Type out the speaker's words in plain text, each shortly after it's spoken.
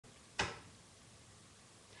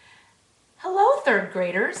Hello, third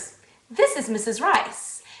graders. This is Mrs.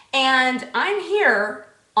 Rice, and I'm here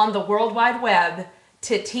on the World Wide Web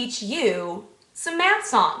to teach you some math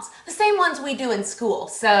songs, the same ones we do in school.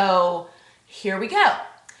 So here we go.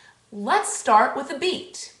 Let's start with a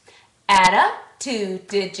beat. Add up 2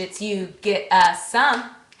 digits, you get a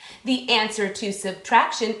sum. The answer to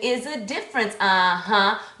subtraction is a difference,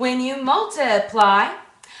 when you multiply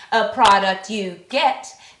a product you get.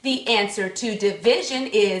 The answer to division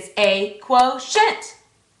is a quotient.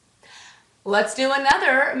 Let's do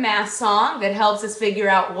another math song that helps us figure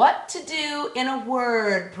out what to do in a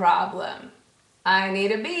word problem. I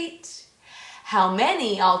need a beat. How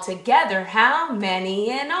many altogether? How many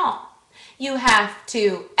in all? You have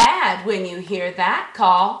to add when you hear that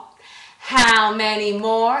call. How many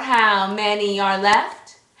more? How many are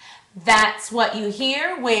left? That's what you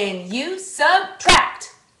hear when you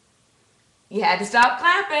subtract. You had to stop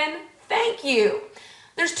clapping. Thank you.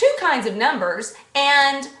 There's 2 kinds of numbers,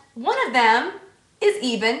 and one of them is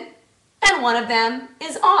even and one of them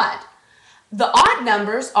is odd. The odd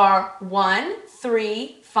numbers are 1,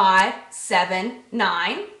 3, 5, 7,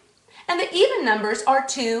 9, and the even numbers are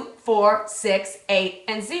 2, 4, 6, 8,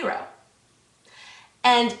 and 0.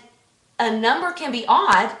 And a number can be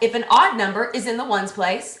odd if an odd number is in the ones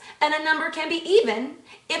place, and a number can be even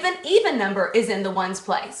if an even number is in the ones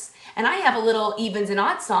place. And I have a little evens and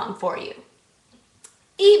odds song for you.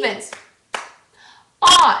 Evens,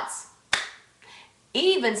 odds.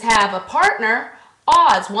 Evens have a partner,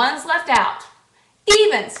 odds, one's left out.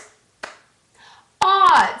 Evens,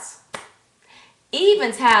 odds.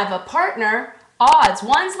 Evens have a partner, odds,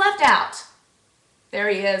 one's left out. There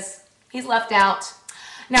he is, he's left out.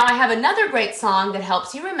 Now I have another great song that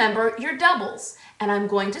helps you remember your doubles, and I'm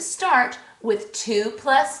going to start with 2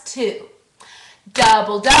 plus 2.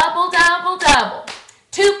 Double, double, double, double.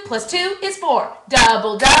 2 plus 2 is 4.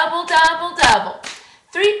 Double, double, double, double.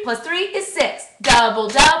 3 plus 3 is 6. Double,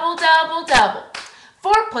 double, double, double.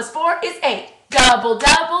 4 plus 4 is 8. Double,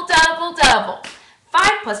 double, double, double.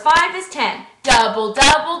 5 plus 5 is 10. Double,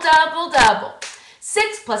 double, double, double.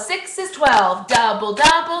 6 plus 6 is 12. Double,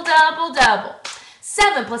 double, double, double.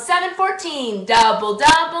 7 plus 7, 14. Double,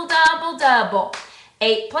 double, double, double.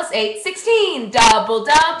 8 plus 8, 16. Double,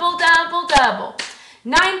 double, double, double.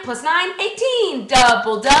 9 plus 9, 18.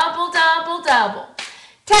 Double, double, double, double.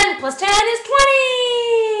 10 plus 10 is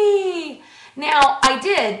 20. Now, I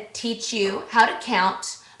did teach you how to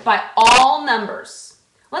count by all numbers.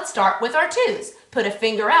 Let's start with our 2s. Put a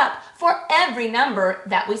finger up for every number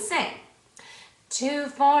that we sing. 2,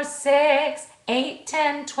 4, 6, 8,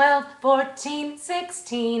 10, 12, 14,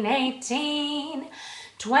 16, 18,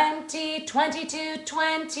 20, 22,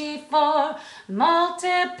 24.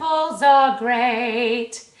 Multiples are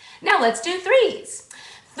great. Now let's do 3s.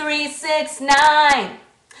 3, 6, 9,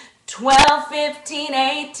 12, 15,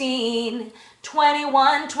 18,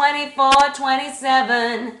 21, 24,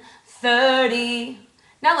 27, 30.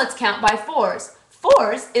 Now let's count by 4s.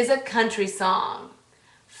 4s is a country song.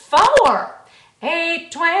 4,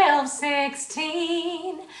 8, 12,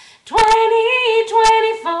 16, 20,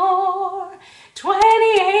 24,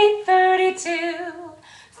 28, 32,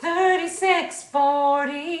 36,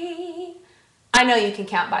 40. I know you can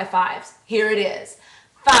count by 5s. Here it is.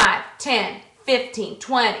 5, 10, 15,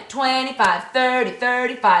 20, 25, 30,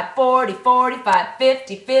 35, 40, 45,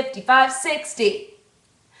 50, 55, 60.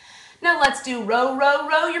 Now let's do row, row,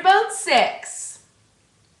 row your boat. 6.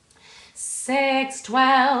 6,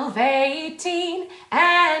 12, 18,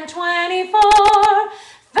 and 24.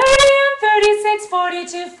 30 and 36,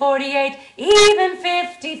 42, 48, even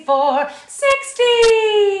 54,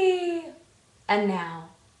 60. And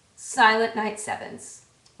now, Silent Night 7s.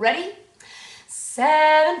 Ready?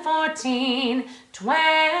 7, 14,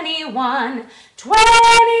 21,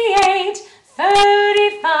 28,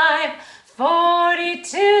 35,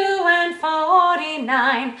 42 and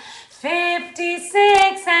 49,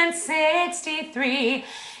 56 and 63,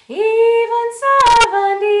 even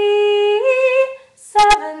 70.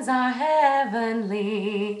 7s are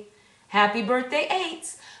heavenly. Happy birthday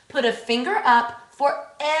 8s. Put a finger up for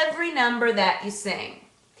every number that you sing.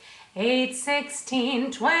 8,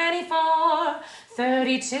 16, 24,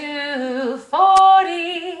 32,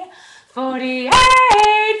 40,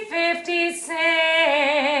 48,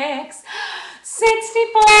 56,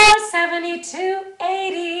 64, 72,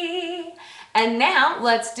 80. And now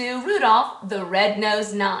let's do Rudolph the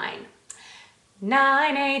Red-Nosed 9.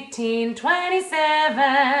 9, 18,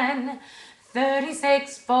 27,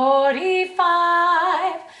 36,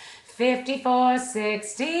 45, 54,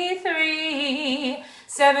 63,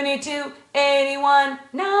 72, 81,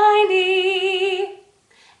 90.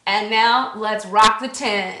 And now let's rock the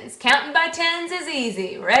tens. Counting by tens is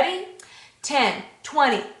easy. Ready? 10,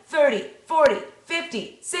 20, 30, 40,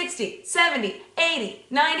 50, 60, 70, 80,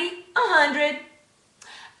 90, 100.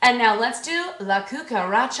 And now let's do La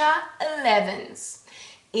Cucaracha 11s.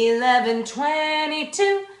 11,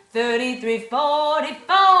 22, 33,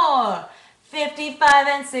 44, 55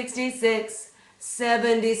 and 66,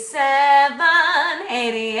 77,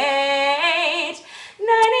 88,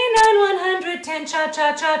 99, 110,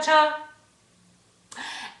 cha-cha-cha-cha.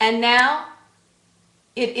 And now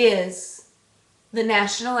it is the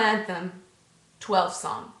national anthem 12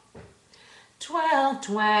 song. 12,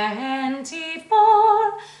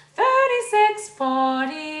 24, 36,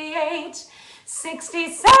 48,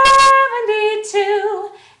 60, 72,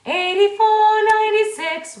 84,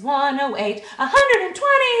 96, 108,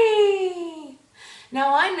 120.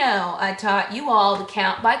 Now I know I taught you all to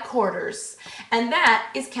count by quarters, and that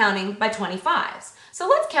is counting by 25s. So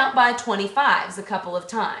let's count by 25s a couple of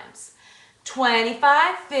times.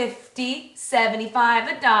 25, 50, 75,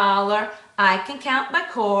 $1. I can count by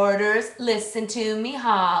quarters, listen to me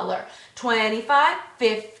holler. 25,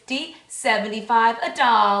 50, 75,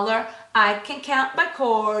 $1. I can count by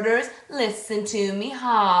quarters, listen to me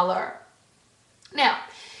holler. Now,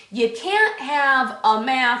 you can't have a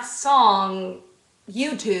math song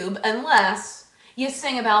YouTube unless you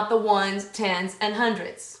sing about the ones, tens, and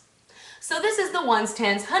hundreds. So this is the ones,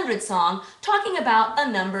 tens, hundreds song talking about a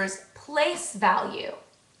number's place value.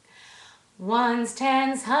 Ones,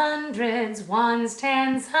 tens, hundreds, ones,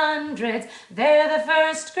 tens, hundreds, they're the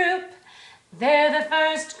first group, they're the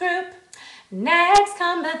first group. Next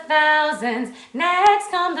come the thousands,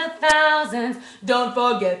 next come the thousands. Don't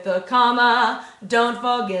forget the comma, don't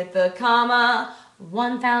forget the comma.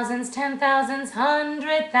 1,000s, 10,000s,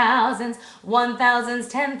 100,000s,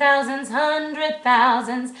 1,000s, 10,000s,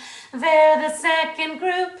 100,000s. They're the second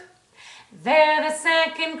group, they're the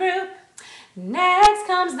second group. Next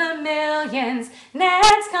comes the millions,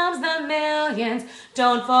 next comes the millions.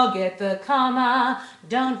 Don't forget the comma,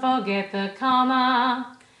 don't forget the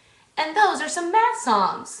comma. And those are some math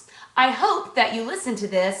songs. I hope that you listen to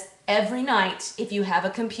this every night if you have a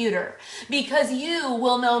computer, because you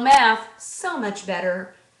will know math so much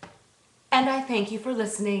better. And I thank you for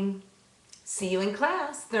listening. See you in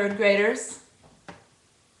class, third graders.